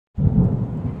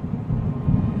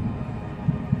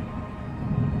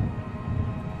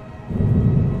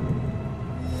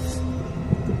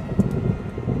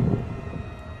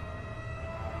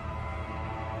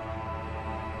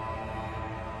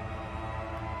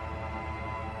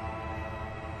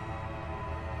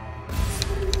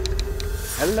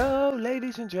Hello,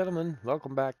 ladies and gentlemen.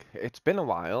 Welcome back. It's been a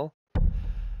while.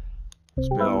 It's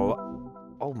been a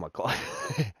Oh my god.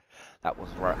 That was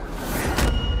right.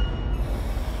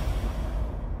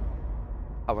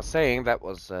 I was saying that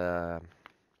was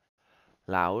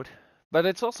loud, but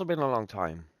it's also been a long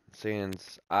time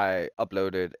since I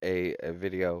uploaded a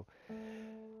video.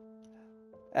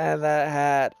 And that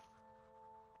had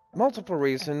multiple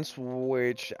reasons,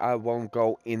 which I won't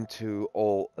go into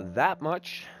all that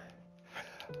much.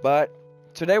 But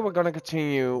today we're gonna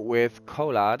continue with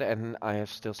Kholat, and I have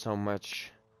still so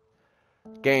much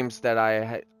games that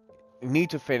I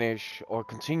need to finish or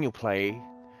continue play,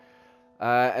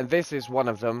 and this is one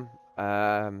of them.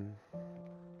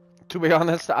 To be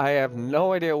honest, I have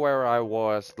no idea where I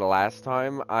was the last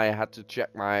time. I had to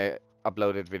check my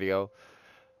uploaded video,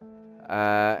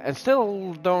 and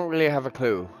still don't really have a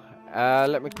clue.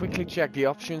 Let me quickly check the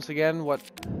options again, what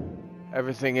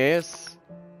everything is.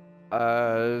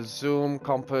 Zoom,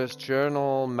 compass,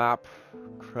 journal, map,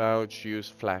 crouch, use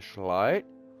flashlight,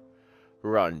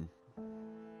 run.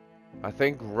 I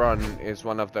think run is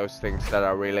one of those things that I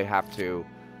really have to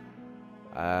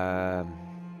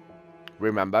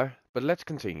remember. But let's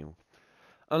continue.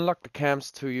 Unlock the camps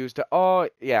to use the... Oh,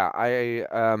 yeah, I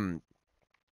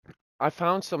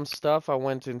found some stuff. I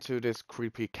went into this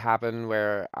creepy cabin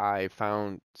where I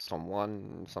found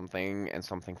someone, something, and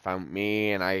something found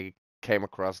me, and I came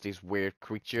across this weird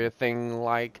creature thing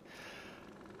like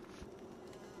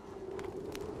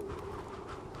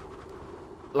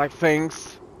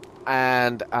things.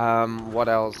 And what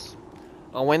else?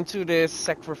 I went to this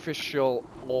sacrificial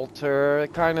altar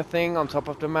kind of thing on top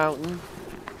of the mountain.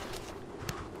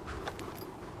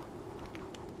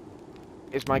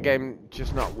 Is my game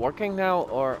just not working now,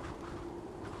 or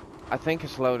I think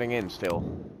it's loading in still?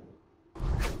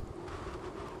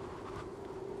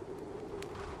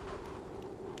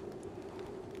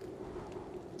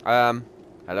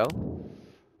 Hello?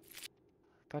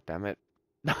 God damn it.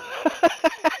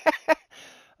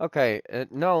 Okay,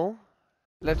 no.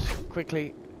 Let's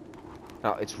quickly...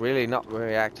 No, it's really not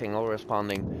reacting or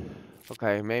responding.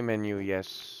 Okay, main menu,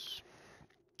 yes.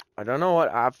 I don't know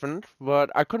what happened, but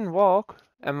I couldn't walk,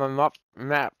 and my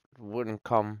map wouldn't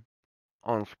come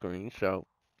on screen, so...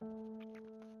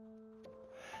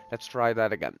 Let's try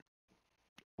that again.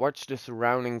 Watch the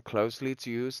surrounding closely to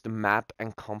use the map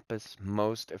and compass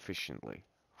most efficiently.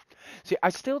 See, I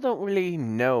still don't really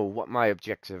know what my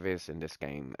objective is in this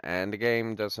game, and the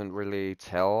game doesn't really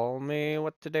tell me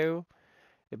what to do.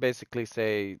 It basically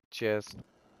say just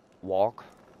walk.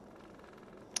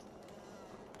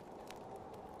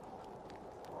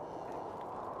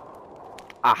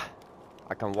 Ah,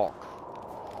 I can walk.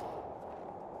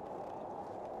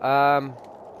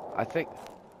 I think,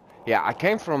 yeah, I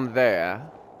came from there,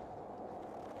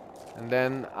 and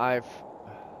then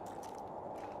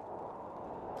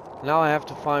now I have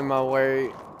to find my way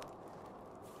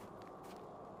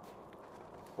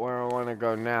where I want to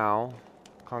go now.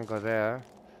 Can't go there.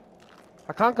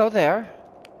 I can't go there.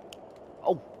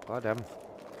 Oh, goddamn.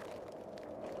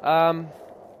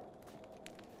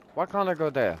 Why can't I go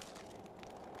there?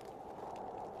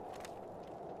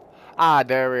 Ah,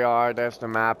 there we are. There's the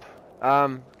map.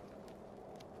 I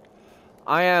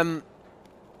am...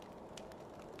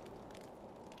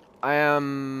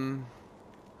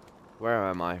 Where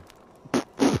am I?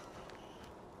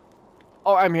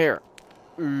 Oh, I'm here.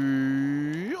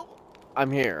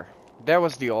 I'm here. There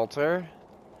was the altar.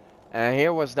 And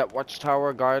here was that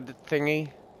watchtower guard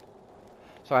thingy.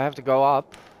 So I have to go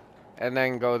up. And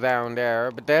then go down there.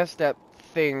 But there's that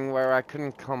thing where I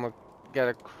couldn't get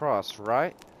across,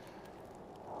 right?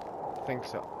 I think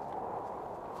so.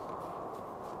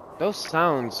 Those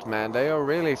sounds, man, they are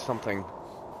really something.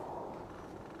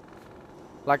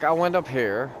 Like, I went up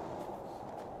here.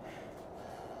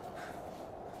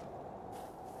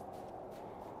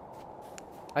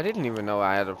 I didn't even know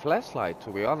I had a flashlight, to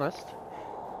be honest.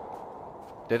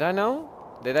 Did I know?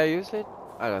 Did I use it?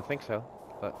 I don't think so,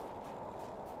 but...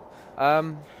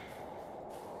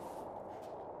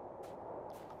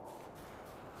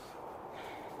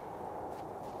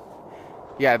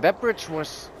 Yeah, that bridge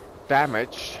was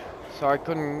damaged, so I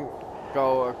couldn't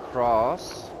go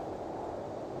across.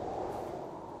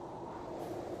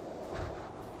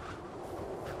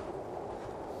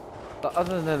 But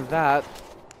other than that...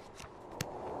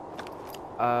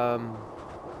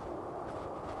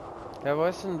 there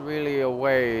wasn't really a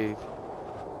way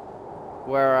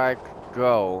where I could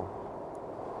go.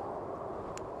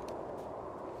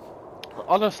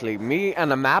 Honestly, me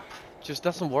and a map just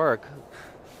doesn't work.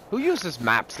 Who uses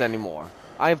maps anymore?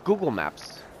 I have Google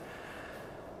Maps.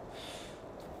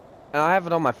 And I have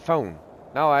it on my phone.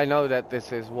 Now I know that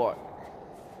this is what?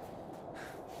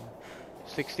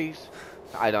 60s?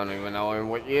 I don't even know in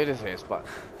what year this is, but...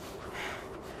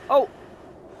 Oh!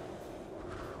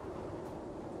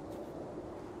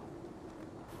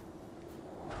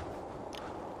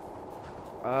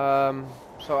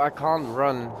 So I can't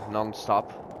run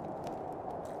non-stop.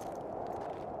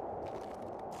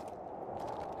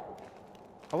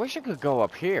 I wish I could go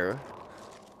up here.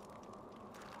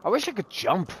 I wish I could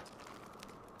jump.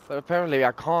 But apparently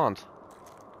I can't.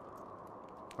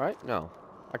 Right? No.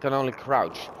 I can only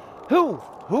crouch. Who?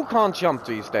 Who can't jump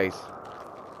these days?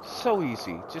 So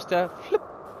easy. Just a flip.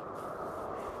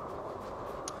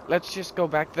 Let's just go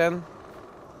back then.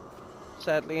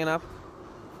 Sadly enough.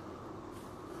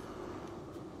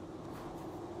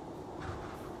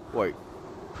 Wait.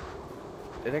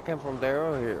 Did I come from there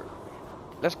or here?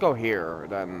 Let's go here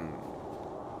then.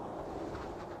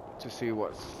 To see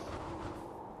what's...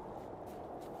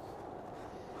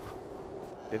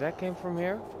 Did I came from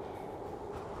here?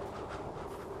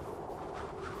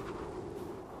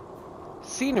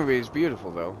 Scenery is beautiful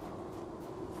though.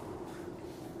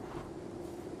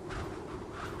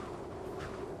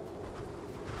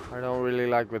 I don't really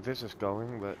like where this is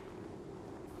going, but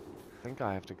I think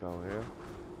I have to go here.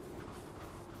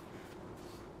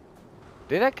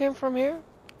 Did I came from here?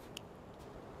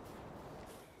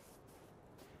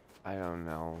 I don't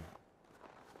know.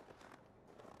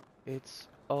 It's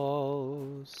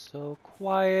oh so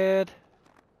quiet.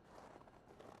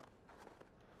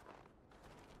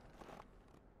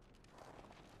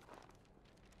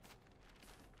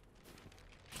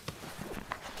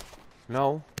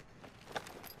 No.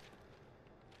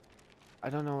 I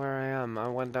don't know where I am. I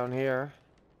went down here.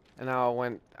 And now I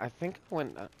went... I think I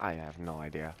went... I have no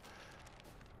idea.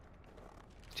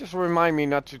 Just remind me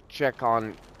not to check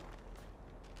on...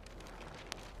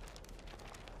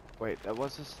 Wait, that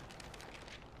was this...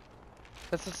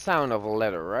 That's the sound of a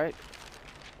letter, right?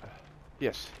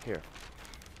 Yes, here.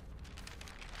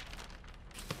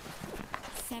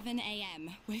 7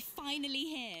 a.m. We're finally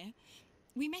here.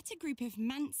 We met a group of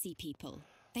Mansi people.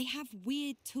 They have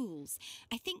weird tools.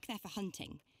 I think they're for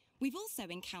hunting. We've also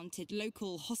encountered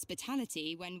local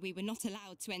hospitality when we were not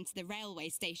allowed to enter the railway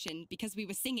station because we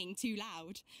were singing too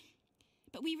loud.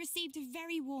 But we received a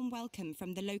very warm welcome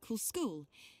from the local school.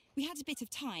 We had a bit of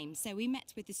time, so we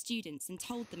met with the students and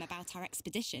told them about our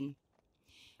expedition.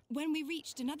 When we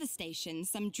reached another station,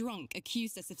 some drunk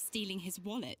accused us of stealing his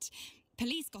wallet.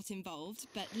 Police got involved,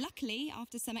 but luckily,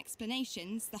 after some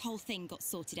explanations, the whole thing got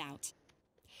sorted out.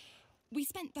 We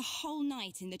spent the whole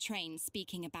night in the train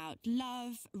speaking about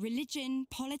love, religion,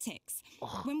 politics.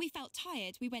 Oh, When we felt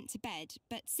tired, we went to bed,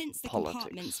 but since the politics.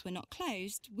 compartments were not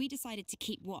closed, we decided to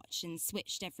keep watch and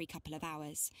switched every couple of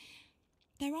hours.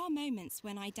 There are moments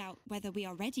when I doubt whether we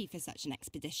are ready for such an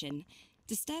expedition.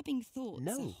 Disturbing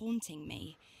thoughts are haunting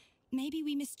me. Maybe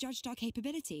we misjudged our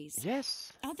capabilities.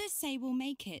 Yes. Others say we'll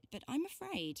make it, but I'm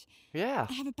afraid. Yeah.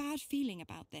 I have a bad feeling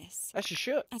about this. As you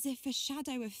should. As if a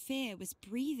shadow of fear was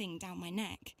breathing down my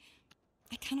neck.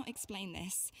 I cannot explain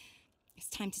this. It's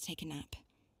time to take a nap.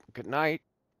 Good night.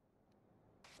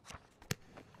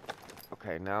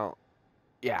 Okay, now...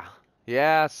 Yeah.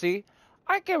 Yeah, see?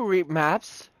 I can read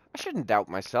maps. I shouldn't doubt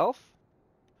myself.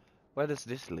 Where does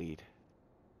this lead?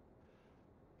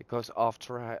 It goes off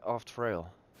trail.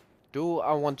 Do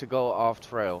I want to go off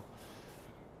trail?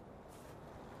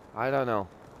 I don't know.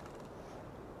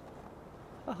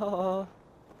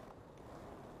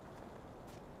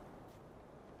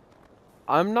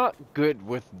 I'm not good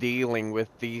with dealing with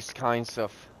these kinds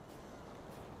of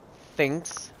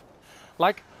things.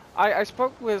 Like, I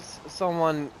spoke with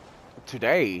someone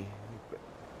today,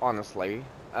 honestly,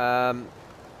 about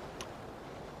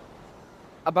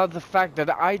the fact that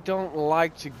I don't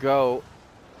like to go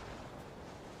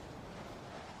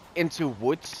into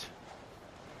woods,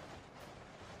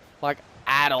 like,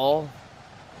 at all.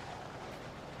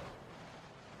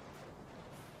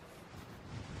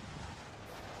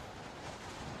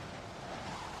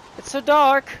 It's so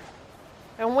dark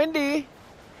and windy.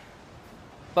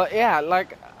 But yeah,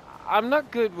 like, I'm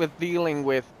not good with dealing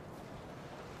with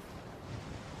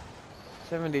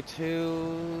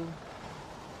 72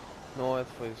 north,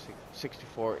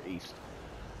 64 east.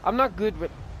 I'm not good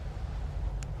with...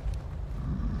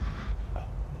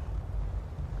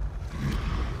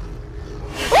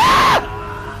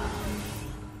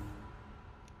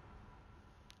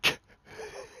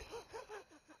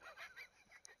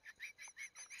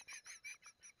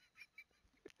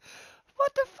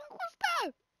 What the fuck was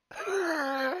that?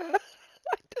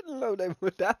 I didn't know they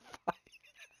were that fast.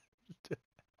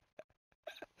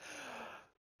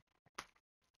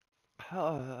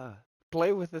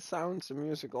 Play with the sounds and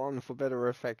music on. For better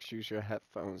effects, use your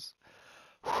headphones.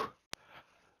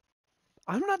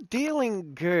 I'm not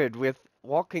dealing good with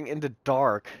walking in the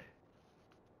dark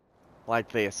like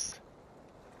this.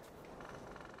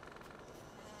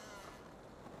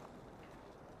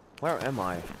 Where am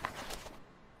I?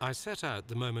 I set out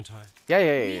the moment I...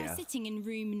 We are sitting in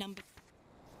room number...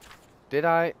 Did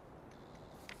I?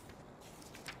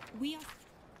 We are...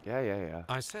 Yeah.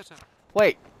 I set out...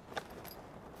 Wait!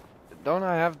 Don't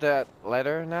I have that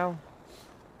letter now?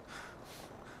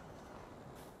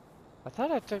 I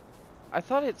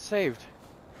thought it saved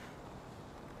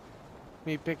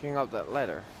me picking up that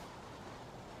letter.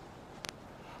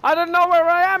 I don't know where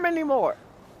I am anymore!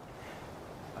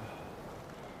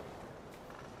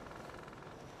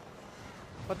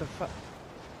 What the fuck?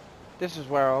 This is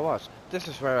where I was. This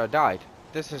is where I died.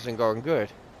 This isn't going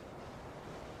good.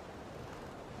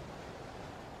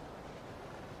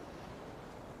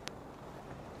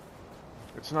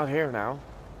 It's not here now.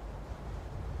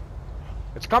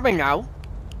 It's coming now.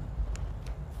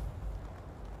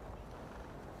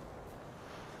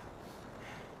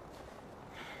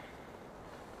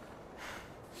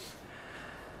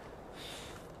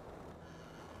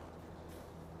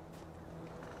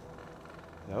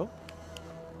 No?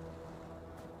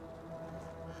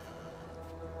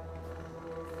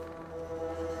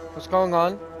 What's going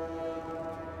on?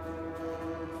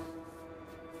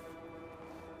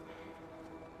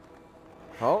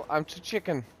 Oh, I'm too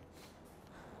chicken.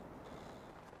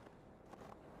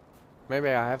 Maybe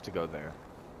I have to go there.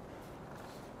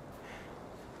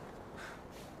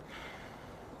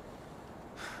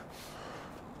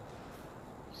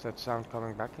 Is that sound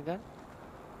coming back again?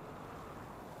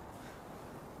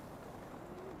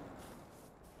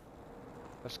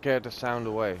 I scared the sound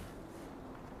away.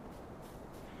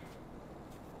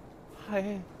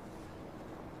 Hi.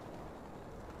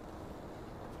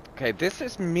 Okay, this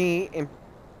is me in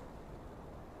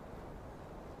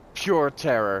pure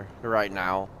terror right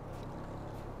now.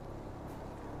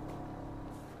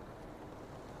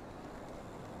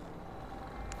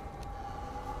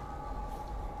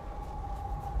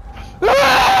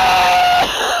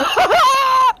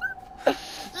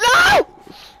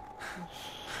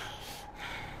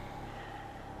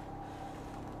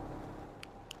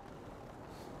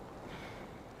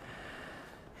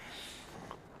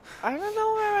 I don't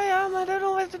know where I am. I don't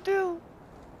know what to do.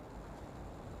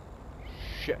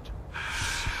 Shit.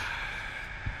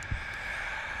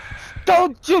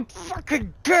 Don't you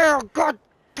fucking dare! God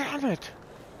damn it!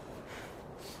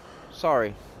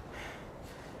 Sorry.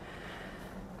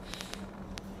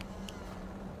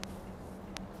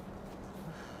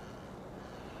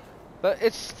 But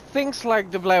it's things like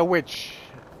the Blair Witch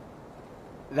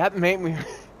that made me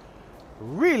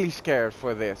really scared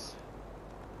for this.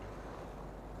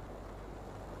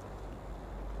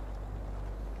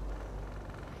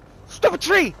 Stupid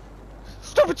tree!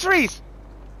 Stupid trees!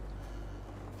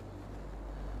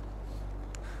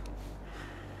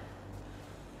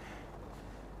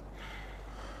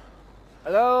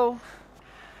 Hello?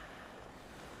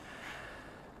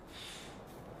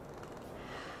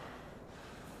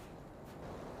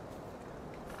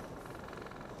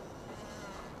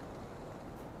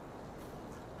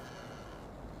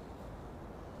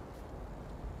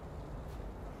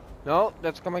 No,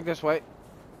 that's coming this way.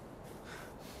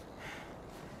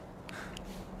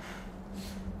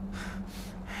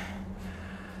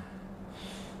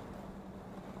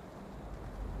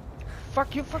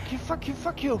 Fuck you, fuck you, fuck you,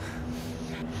 fuck you.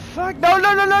 Fuck, no,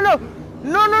 no, no, no, no.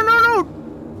 No, no, no, no.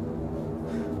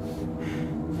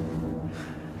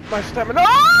 My stamina.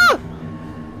 Ah!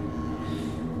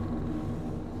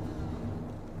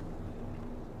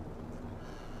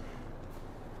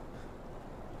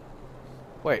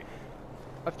 Wait,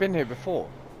 I've been here before.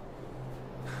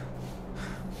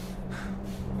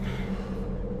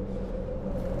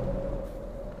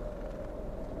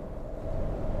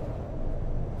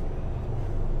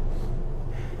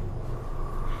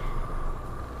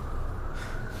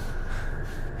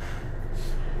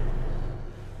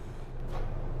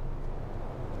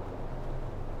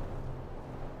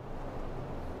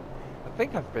 I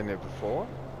think I've been here before.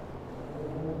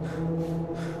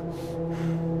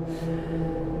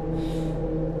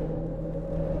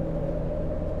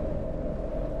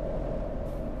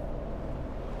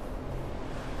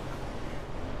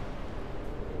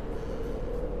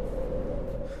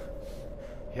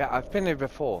 Yeah, I've been here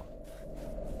before.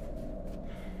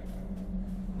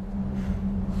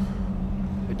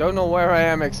 I don't know where I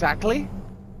am exactly.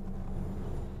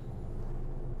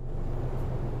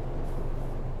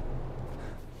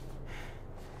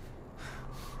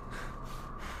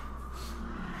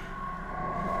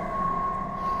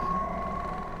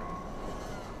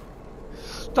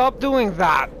 Stop doing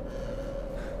that!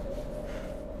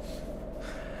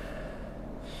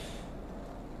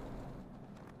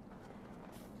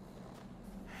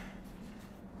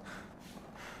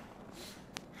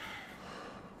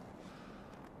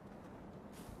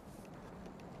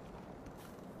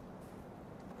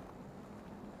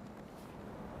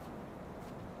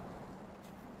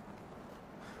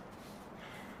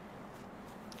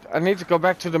 I need to go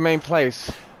back to the main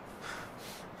place.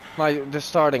 The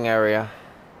starting area.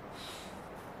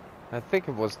 I think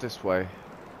it was this way.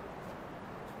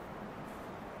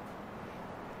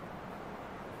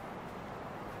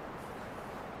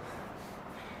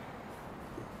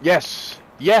 Yes!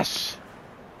 Yes!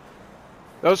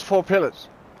 Those 4 pillars.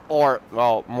 Or,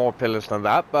 well, more pillars than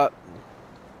that, but...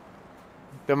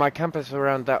 Then my camp is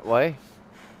around that way.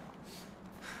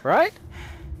 Right?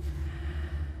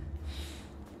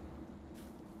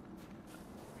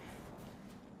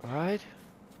 Right?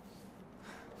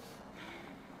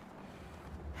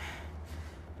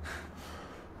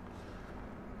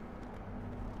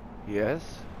 Yes.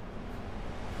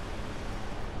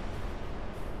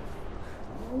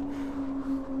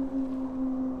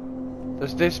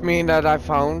 Does this mean that I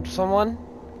found someone?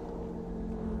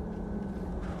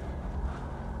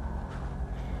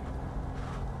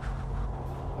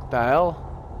 What the hell?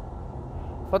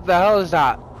 What the hell is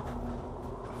that?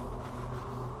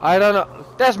 I don't know.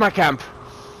 There's my camp.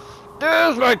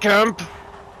 There's my camp.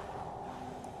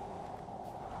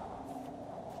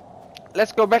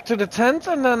 Let's go back to the tent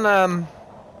and then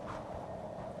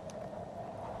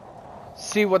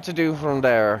see what to do from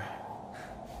there.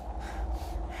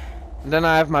 And then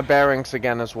I have my bearings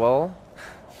again as well.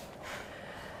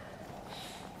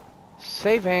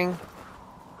 Saving.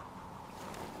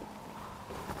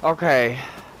 Okay.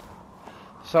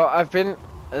 So I've been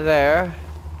there.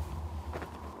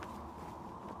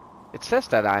 It says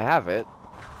that I have it.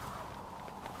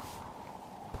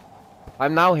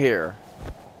 I'm now here.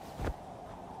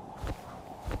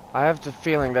 I have the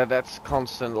feeling that that's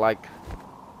constant, like...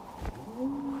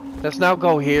 Let's now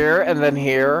go here, and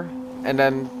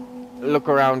then look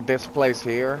around this place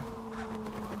here.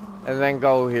 And then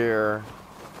go here.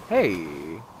 Hey!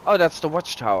 Oh, that's the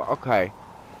watchtower, okay.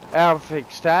 And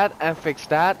fix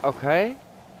that, okay.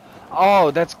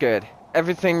 Oh, that's good.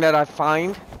 Everything that I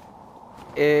find,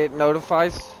 it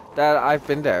notifies that I've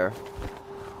been there.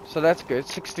 So that's good.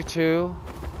 62.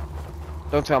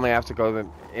 Don't tell me I have to go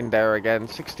in there again.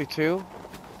 62.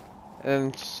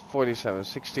 And 47.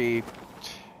 60.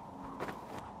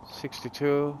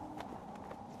 62.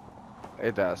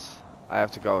 It does. I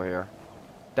have to go here.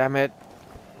 Damn it.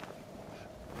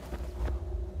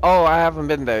 Oh, I haven't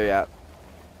been there yet.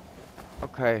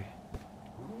 Okay.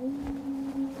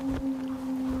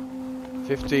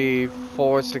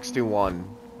 5461.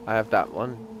 I have that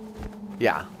one.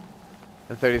 Yeah.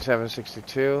 And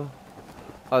 3762.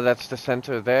 Oh, that's the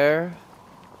center there.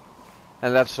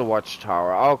 And that's the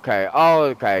watchtower. Okay. Oh,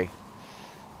 okay.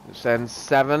 Then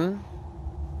 7.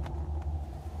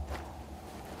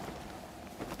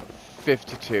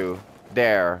 52.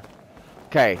 There.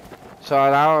 Okay. So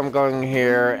now I'm going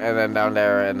here and then down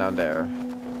there and down there.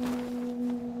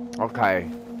 Okay.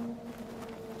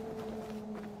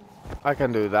 I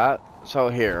can do that. So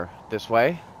here, this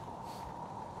way.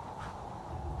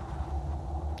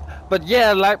 But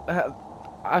yeah, like,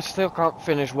 I still can't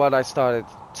finish what I started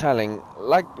telling.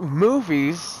 Like,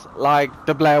 movies like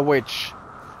The Blair Witch.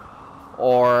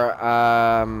 Or,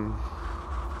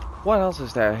 what else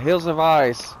is there? Hills of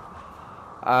Ice.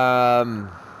 But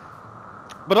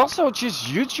also just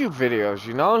YouTube videos,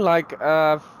 you know? Like,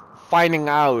 finding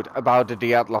out about the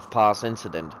Dyatlov Pass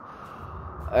incident.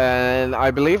 And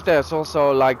I believe there's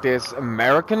also like this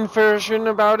American version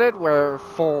about it, where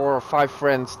 4 or 5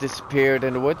 friends disappeared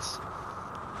in the woods.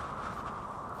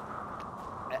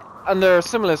 Under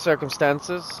similar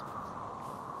circumstances.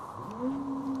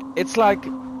 It's like...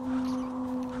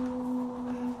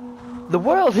 The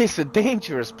world is a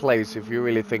dangerous place if you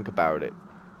really think about it.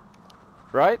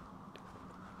 Right?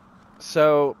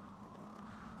 So...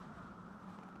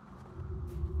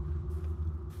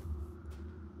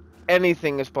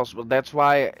 anything is possible. That's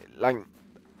why, like,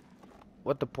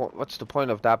 what's the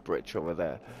point of that bridge over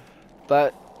there?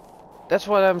 But that's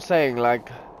what I'm saying,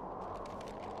 like,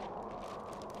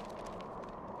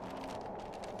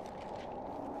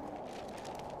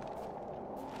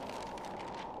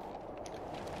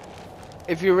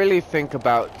 if you really think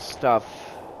about stuff,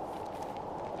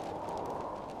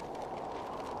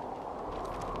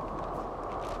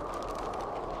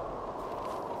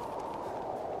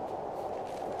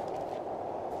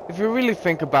 if you really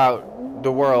think about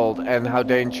the world and how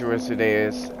dangerous it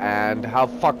is and how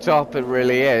fucked up it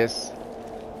really is,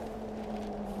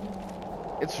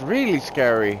 it's really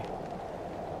scary.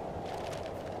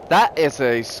 That is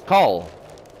a skull.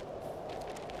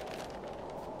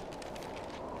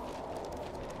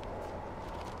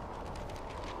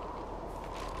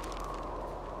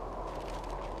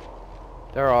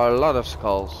 There are a lot of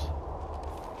skulls.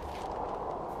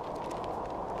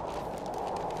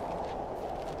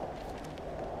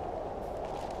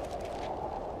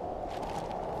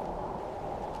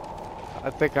 I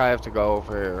think I have to go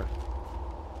over here.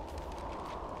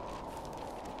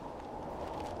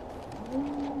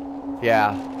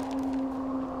 Yeah.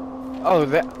 Oh,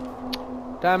 that.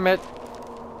 Damn it.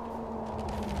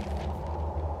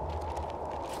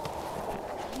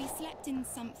 We slept in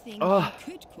something Ugh.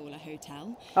 you could call a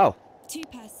hotel. Oh. 2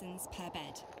 persons per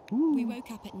bed. Ooh. We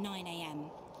woke up at 9 a.m.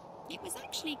 It was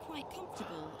actually quite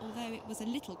comfortable, although it was a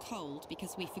little cold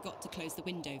because we forgot to close the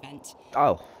window vent.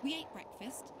 Oh. We ate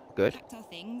breakfast, Good. packed our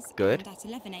things, Good. and at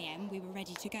 11 a.m. we were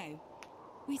ready to go.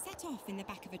 We set off in the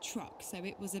back of a truck, so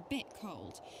it was a bit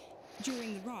cold.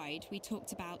 During the ride, we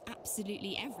talked about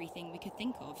absolutely everything we could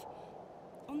think of.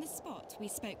 On the spot, we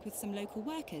spoke with some local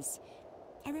workers.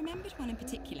 I remembered one in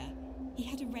particular. He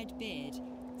had a red beard.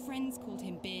 Friends called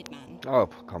him Beardman. Oh,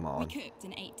 come We on. cooked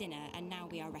and ate dinner, and now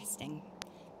we are resting.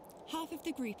 Half of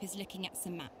the group is looking at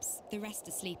some maps, the rest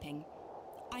are sleeping.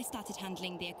 I started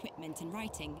handling the equipment and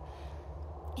writing.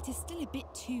 It is still a bit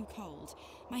too cold.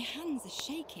 My hands are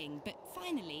shaking, but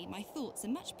finally my thoughts are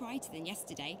much brighter than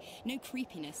yesterday. No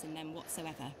creepiness in them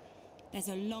whatsoever. There's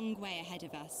a long way ahead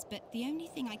of us, but the only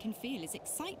thing I can feel is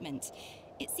excitement.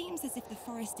 It seems as if the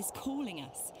forest is calling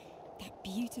us. That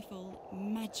beautiful,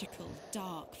 magical,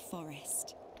 dark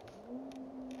forest.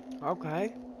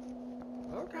 Okay.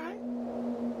 Okay.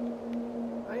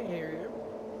 I hear you.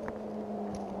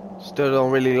 Still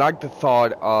don't really like the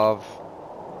thought of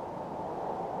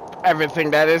everything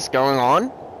that is going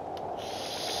on.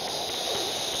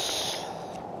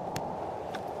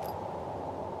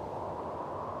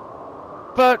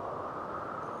 But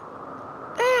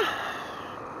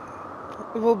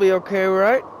it will be okay,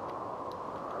 right?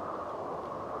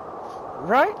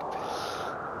 Right?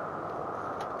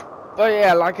 But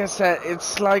yeah, like I said,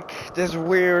 it's like this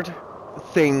weird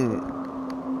thing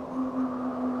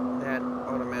that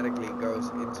automatically goes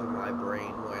into my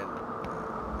brain when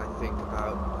I think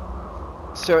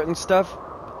about certain stuff.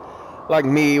 Like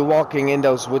me walking in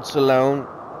those woods alone.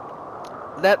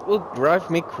 That would drive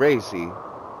me crazy.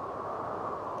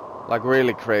 Like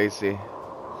really crazy.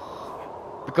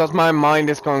 Because my mind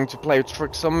is going to play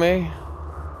tricks on me.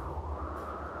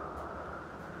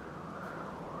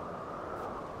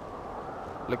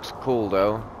 Looks cool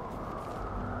though.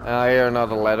 And I hear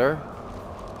another letter.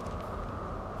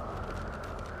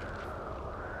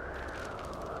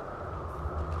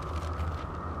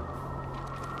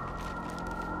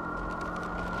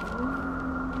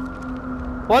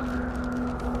 What?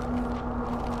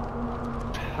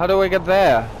 How do I get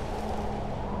there?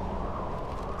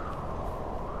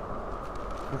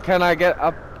 Can I get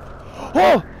up?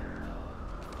 Oh!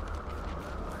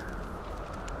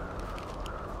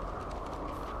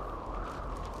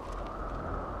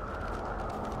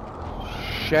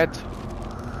 Shit.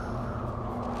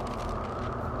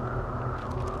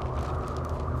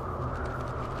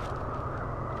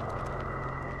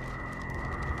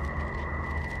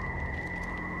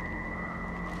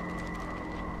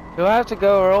 Do I have to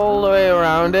go all the way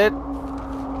around it?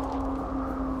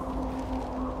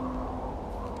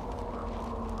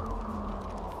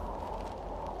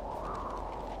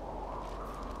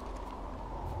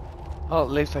 Well, at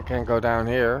least I can go down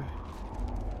here.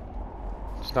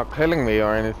 It's not killing me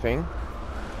or anything.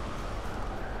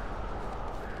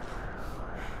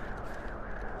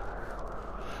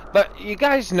 But you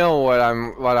guys know what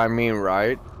I mean,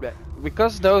 right?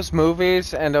 Because those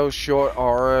movies and those short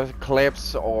horror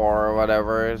clips or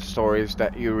whatever stories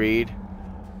that you read,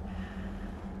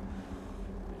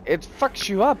 it fucks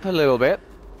you up a little bit.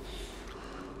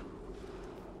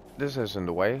 This isn't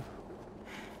the way.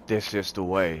 This is the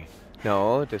way.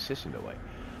 No, this isn't the way.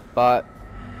 But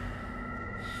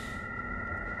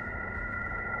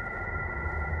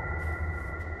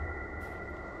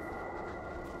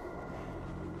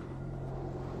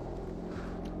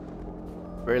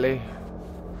really?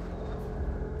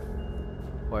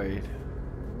 Wait.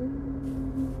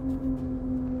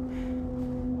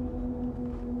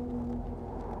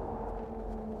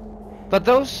 But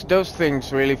those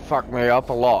things really fuck me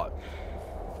up a lot.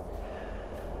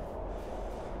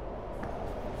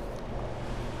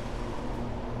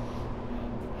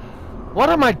 What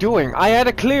am I doing? I had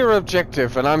a clear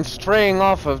objective and I'm straying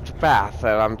off of the path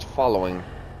that I'm following.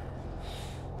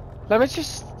 Let me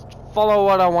just follow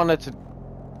what I wanted to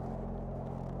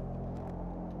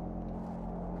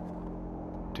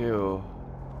do.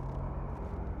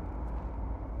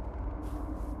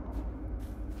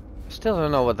 Still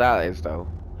don't know what that is though.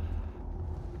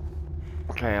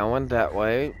 Okay, I went that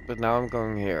way, but now I'm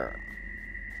going here.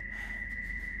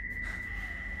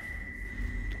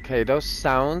 Okay, those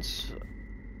sounds...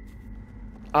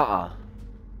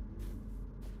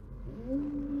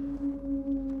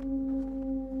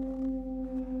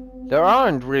 There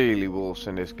aren't really wolves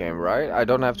in this game, right? I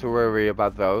don't have to worry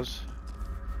about those.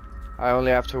 I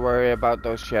only have to worry about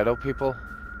those shadow people.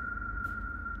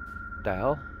 The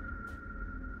hell?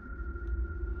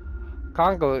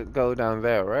 Can't go down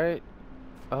there, right?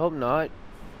 I hope not.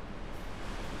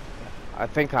 I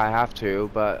think I have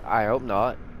to, but I hope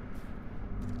not.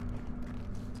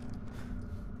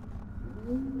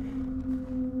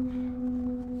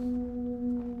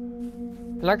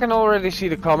 And I can already see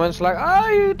the comments like, oh,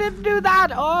 you didn't do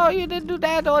that, oh, you didn't do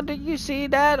that, or did you see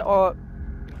that, or...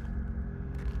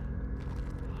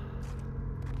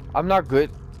 I'm not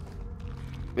good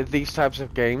with these types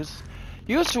of games.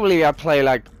 Usually I play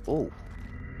like, oh,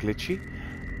 glitchy.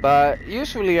 But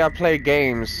usually I play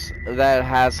games that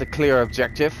has a clear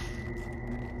objective.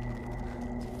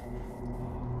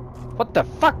 What the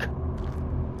fuck?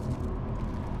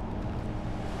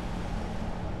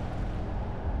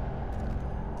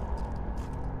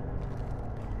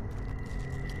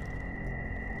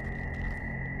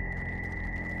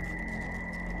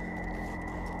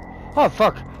 Oh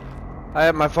fuck! I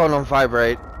had my phone on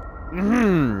vibrate.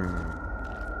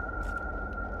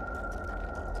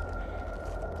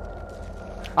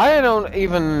 I don't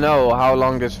even know how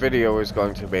long this video is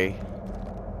going to be.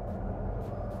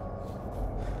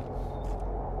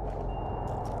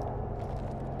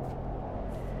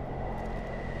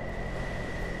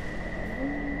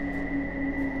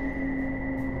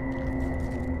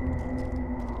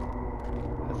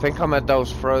 I think I'm at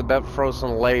that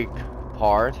frozen lake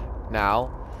part now.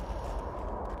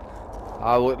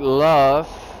 I would love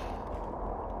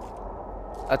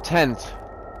a tent.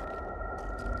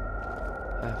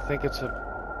 I think it's a...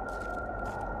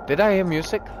 Did I hear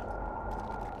music?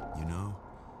 You know,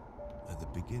 at the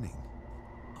beginning,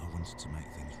 I wanted to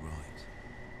make things right.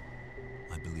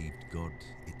 I believed God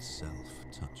itself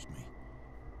touched me.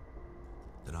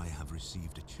 That I have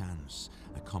received a chance,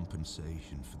 a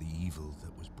compensation for the evil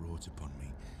that was brought upon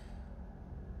me.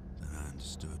 Then I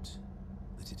understood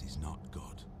that it is not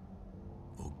God,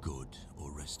 or good,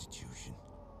 or restitution.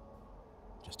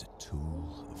 Just a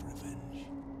tool of revenge.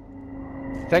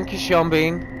 Thank you, Sean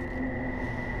Bean.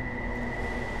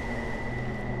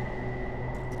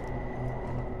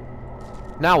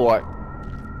 Now what?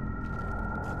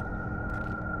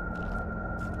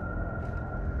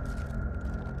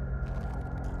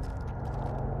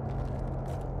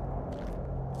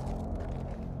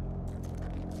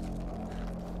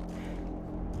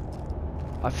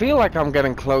 I feel like I'm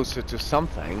getting closer to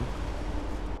something.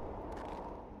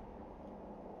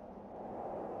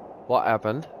 What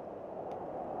happened?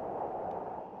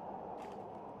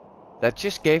 That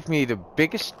just gave me the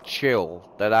biggest chill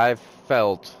that I've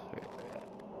felt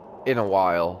in a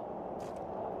while.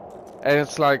 And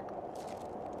it's like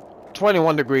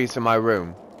 21 degrees in my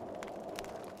room.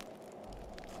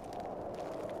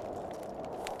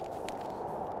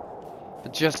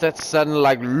 But just that sudden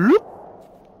like loop.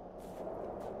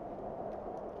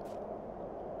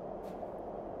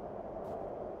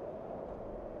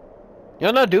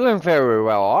 You're not doing very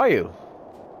well, are you?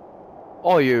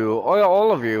 Or you, or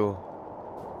all of you.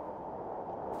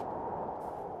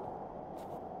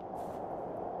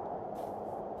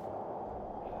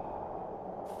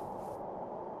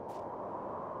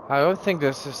 I don't think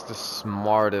this is the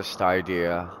smartest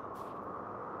idea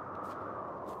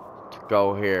to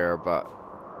go here, but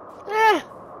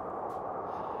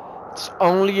it's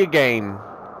only a game.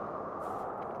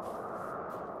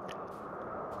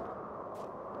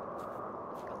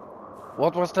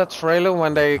 What was that trailer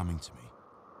when they... Coming to me.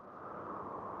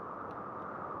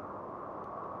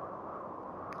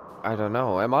 I don't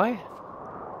know, am I?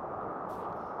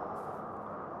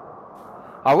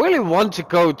 I really want to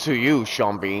go to you,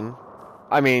 Sean Bean.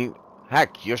 I mean,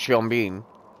 heck, you're Sean Bean.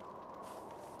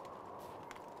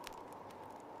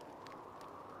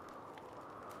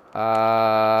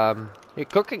 You're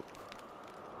cooking.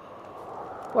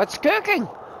 What's cooking?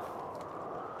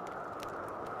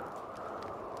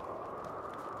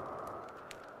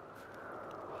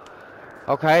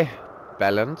 Okay,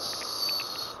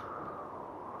 balance.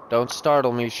 Don't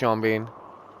startle me, Sean Bean.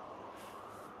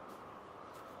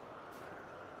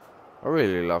 I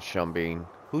really love Sean Bean.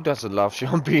 Who doesn't love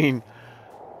Sean Bean?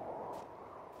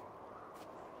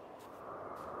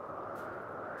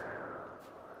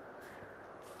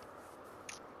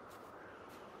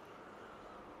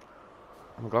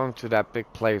 I'm going to that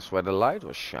big place where the light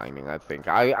was shining, I think.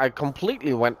 I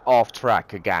completely went off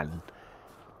track again.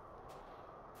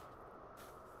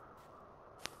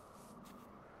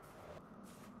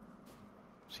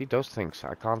 See, those things.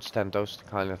 I can't stand those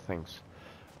kind of things.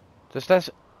 Does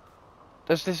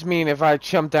this mean if I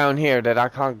jump down here that I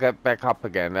can't get back up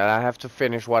again? That I have to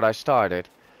finish what I started?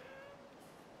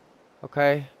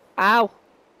 Okay. Ow!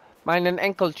 Mijn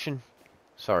enkeltje.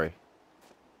 Sorry.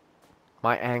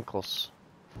 My ankles.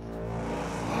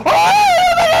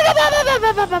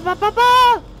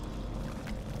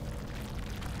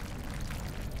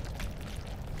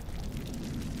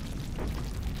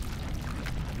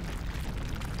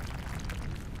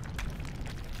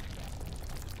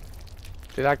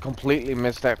 Did I completely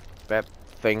miss that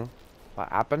thing? What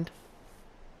happened?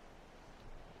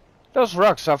 Those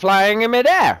rocks are flying in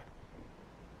midair.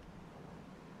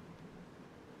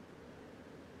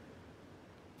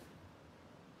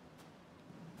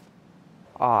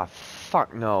 Ah,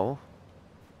 fuck no.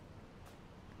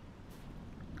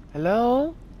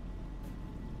 Hello?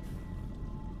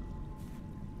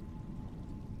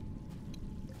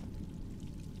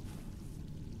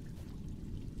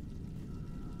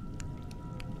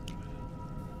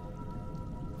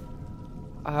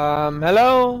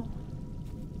 Hello?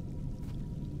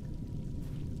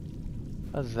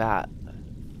 What's that?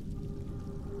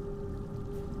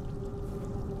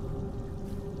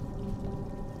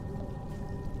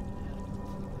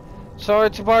 Sorry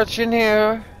to barge in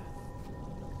here.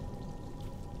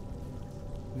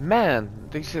 Man,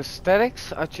 these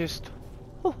aesthetics are just...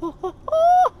 Oh,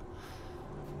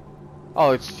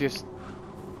 it's just...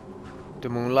 the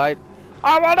moonlight.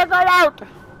 I wanna go out!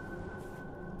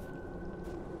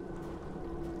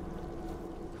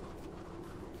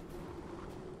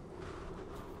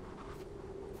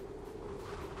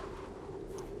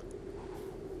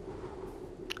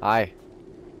 Hi.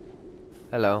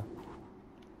 Hello.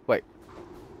 Wait.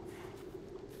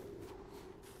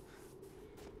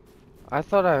 I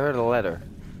thought I heard a letter.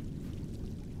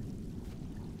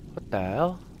 What the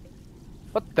hell?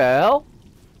 What the hell?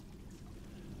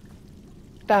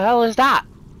 What the hell is that?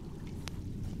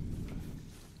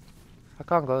 I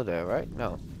can't go there, right?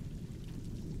 No.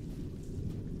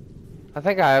 I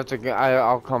think I have to get...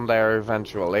 I'll come there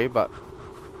eventually, but...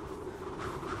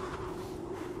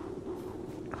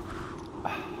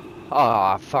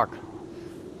 Ah, fuck.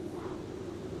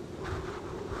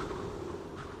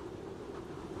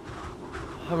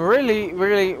 I'm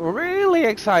really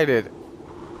excited.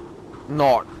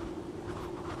 Not.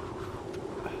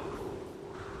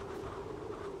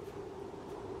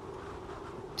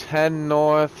 $10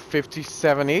 north,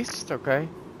 57 east, okay.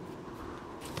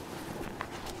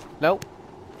 Nope.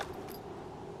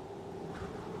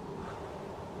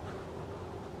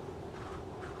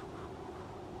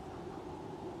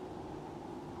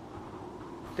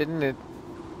 Didn't it?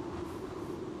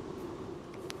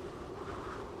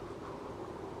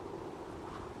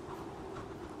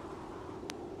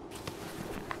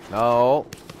 No.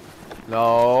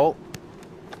 No.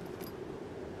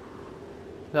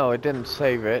 No, it didn't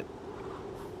save it.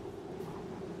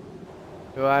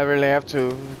 Do I really have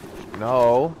to?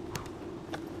 No.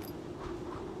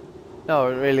 No,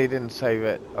 it really didn't save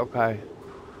it. Okay.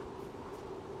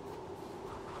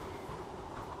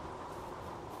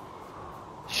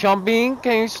 Sean Bean,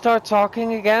 can you start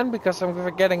talking again? Because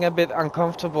I'm getting a bit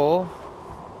uncomfortable.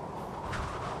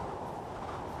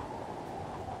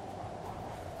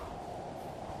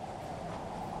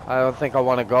 I don't think I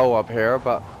want to go up here,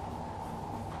 but...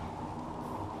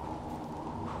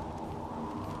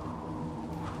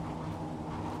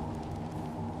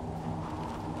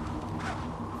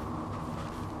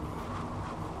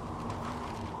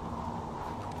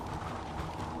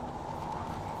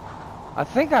 I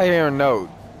think I hear a note.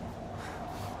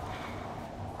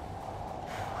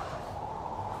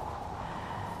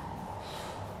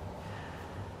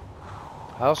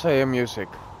 I also hear music.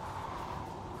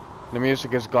 The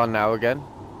music is gone now again.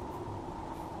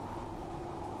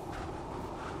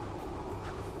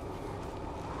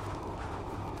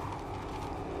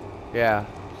 Yeah,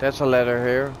 there's a letter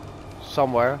here.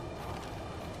 Somewhere.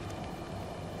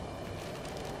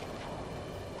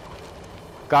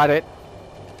 Got it.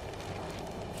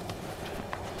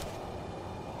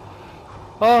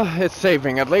 Oh, it's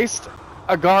saving at least.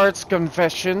 A guard's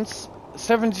confessions.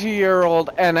 70-year-old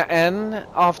Anna N,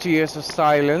 after years of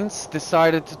silence,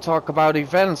 decided to talk about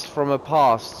events from her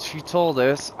past. She told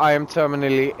us, "I am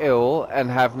terminally ill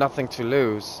and have nothing to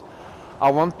lose.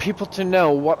 I want people to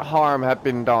know what harm had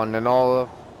been done and all of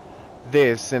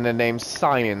this in the name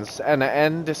science." Anna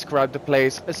N described the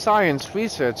place a science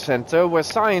research center where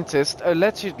scientists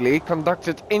allegedly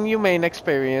conducted inhumane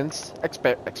experiments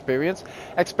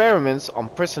on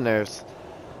prisoners.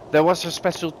 There was a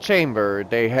special chamber.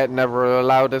 They had never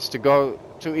allowed us to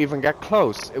even get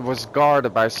close. It was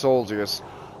guarded by soldiers.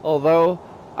 Although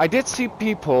I did see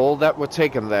people that were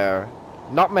taken there.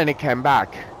 Not many came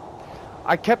back.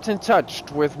 I kept in touch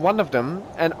with one of them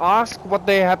and asked what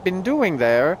they had been doing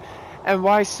there and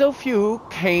why so few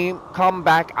come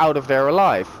back out of there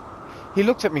alive. He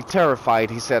looked at me terrified.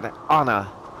 He said, "Anna,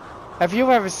 have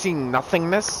you ever seen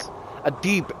nothingness? A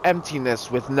deep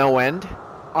emptiness with no end?"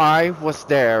 I was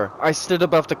there. I stood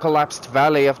above the collapsed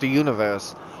valley of the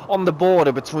universe, on the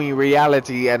border between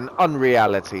reality and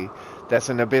unreality. There's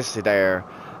an abyss there,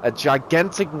 a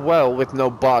gigantic well with no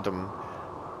bottom,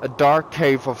 a dark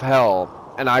cave of hell,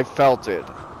 and I felt it.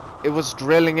 It was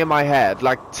drilling in my head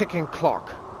like ticking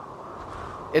clock.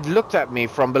 It looked at me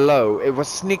from below. It was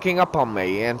sneaking up on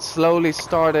me and slowly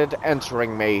started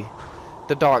entering me.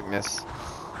 The darkness.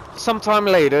 Sometime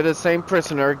later, the same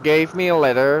prisoner gave me a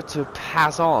letter to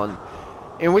pass on,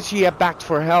 in which he had begged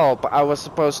for help. I was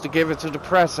supposed to give it to the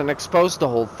press and expose the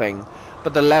whole thing,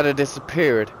 but the letter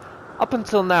disappeared. Up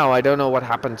until now, I don't know what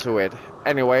happened to it.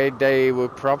 Anyway, they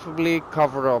would probably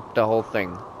cover up the whole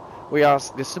thing. We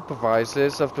asked the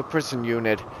supervisors of the prison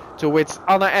unit, to which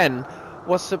Anna N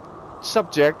was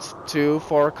subject to,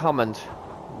 for a comment.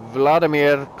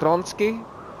 Vladimir Kronsky,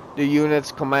 the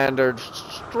unit's commander,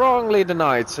 strongly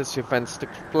denied such events took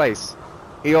place.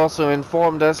 He also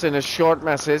informed us in a short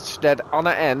message that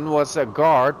Anna N was a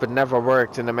guard but never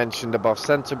worked in the mentioned above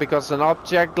center because an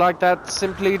object like that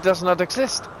simply does not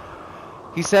exist.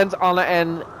 He sent Anna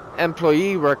N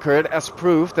employee record as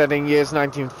proof that in years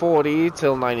 1940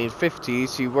 till 1950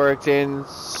 she worked in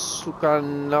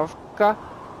Sukhanovka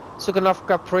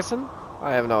prison.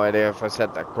 I have no idea if I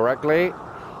said that correctly.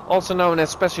 Also known as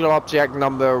Special Object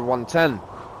Number 110.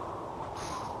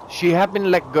 She had been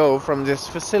let go from this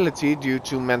facility due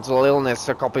to mental illness.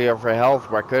 A copy of her health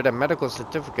record and medical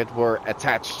certificate were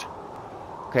attached.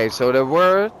 Okay, so they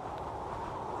were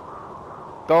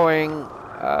going...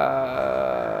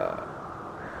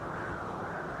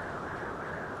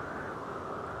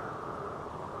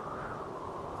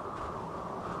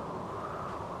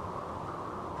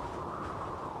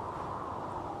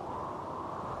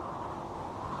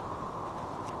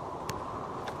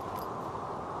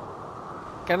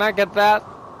 Can I get that?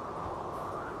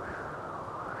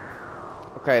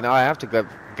 Okay, now I have to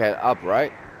get up,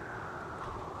 right?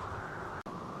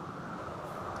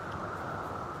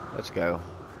 Let's go.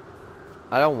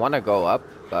 I don't want to go up,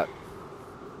 but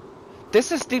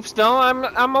this is deep snow.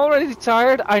 I'm already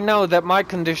tired. I know that my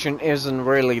condition isn't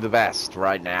really the best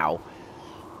right now,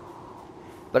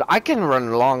 but I can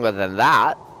run longer than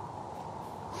that.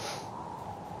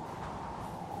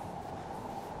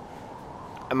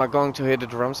 Am I going to hit the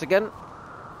drums again?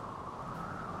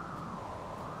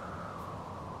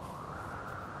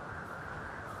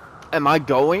 Am I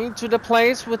going to the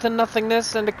place with the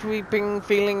nothingness and the creeping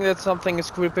feeling that something is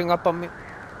creeping up on me?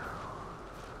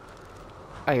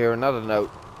 I hear another note.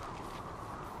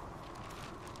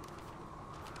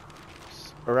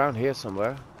 It's around here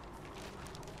somewhere.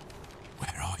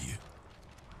 Where are you?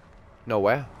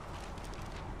 Nowhere.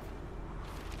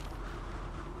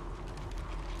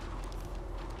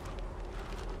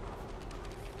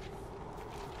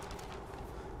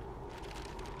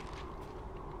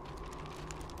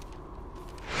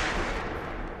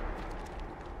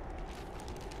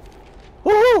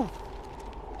 Woohoo!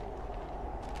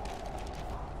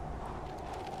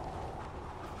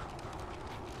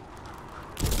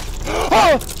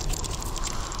 Oh!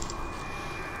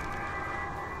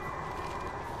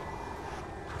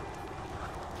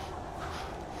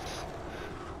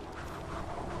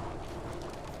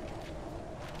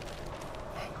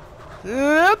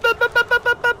 The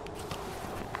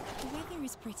weather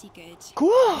is pretty good. Cool.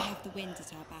 We have the wind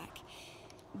at our back.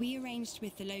 We arranged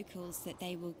with the locals that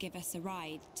they will give us a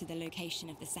ride to the location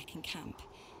of the second camp.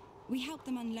 We helped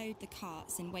them unload the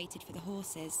carts and waited for the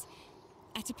horses.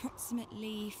 At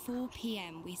approximately 4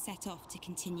 p.m. we set off to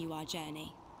continue our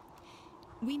journey.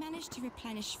 We managed to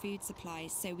replenish food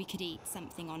supplies so we could eat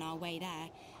something on our way there.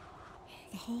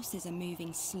 The horses are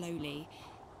moving slowly.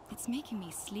 It's making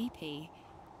me sleepy.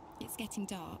 It's getting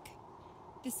dark.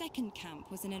 The second camp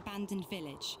was an abandoned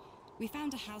village. We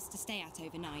found a house to stay at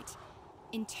overnight.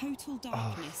 In total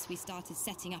darkness, we started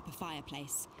setting up a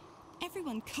fireplace.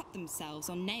 Everyone cut themselves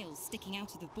on nails sticking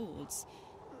out of the boards.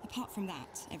 Apart from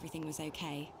that, everything was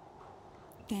okay.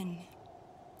 Then,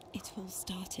 it all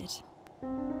started.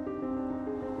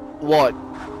 What?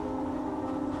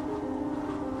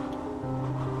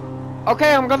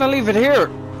 Okay, I'm gonna leave it here.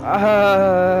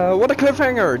 What a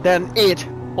cliffhanger. Then it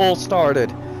all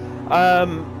started.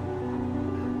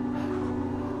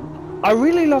 I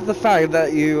really love the fact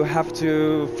that you have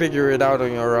to figure it out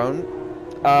on your own.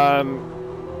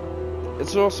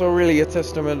 It's also really a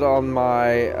testament on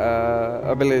my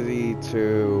ability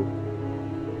to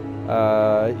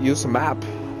use a map.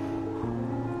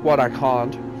 What I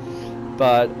can't.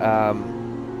 But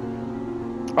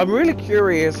I'm really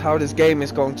curious how this game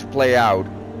is going to play out.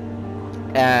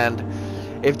 And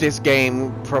if this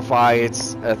game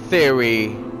provides a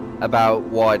theory about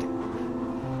what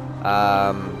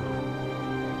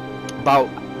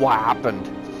happened,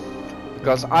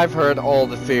 because I've heard all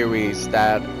the theories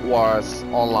that was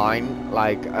online,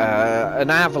 like an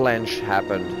avalanche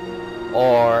happened,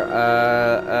 or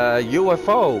a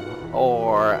UFO,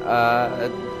 or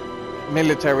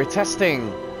military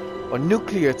testing, or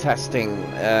nuclear testing.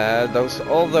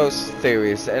 All those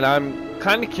theories, and I'm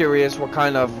kind of curious what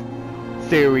kind of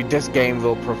theory this game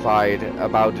will provide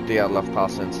about the Dyatlov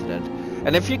Pass incident.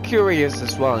 And if you're curious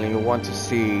as well and you want to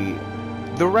see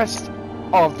the rest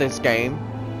of this game,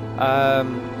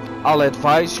 I'll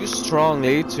advise you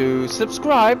strongly to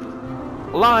subscribe,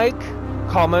 like,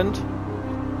 comment,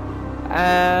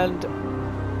 and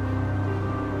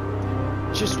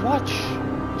just watch.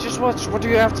 Just watch. What do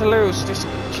you have to lose? Just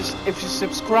if you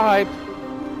subscribe,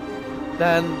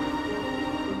 then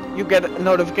you get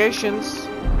notifications,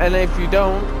 and if you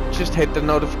don't, just hit the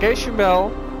notification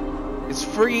bell. It's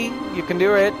free. You can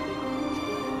do it.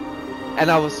 And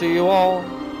I will see you all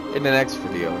in the next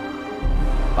video.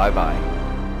 Bye bye.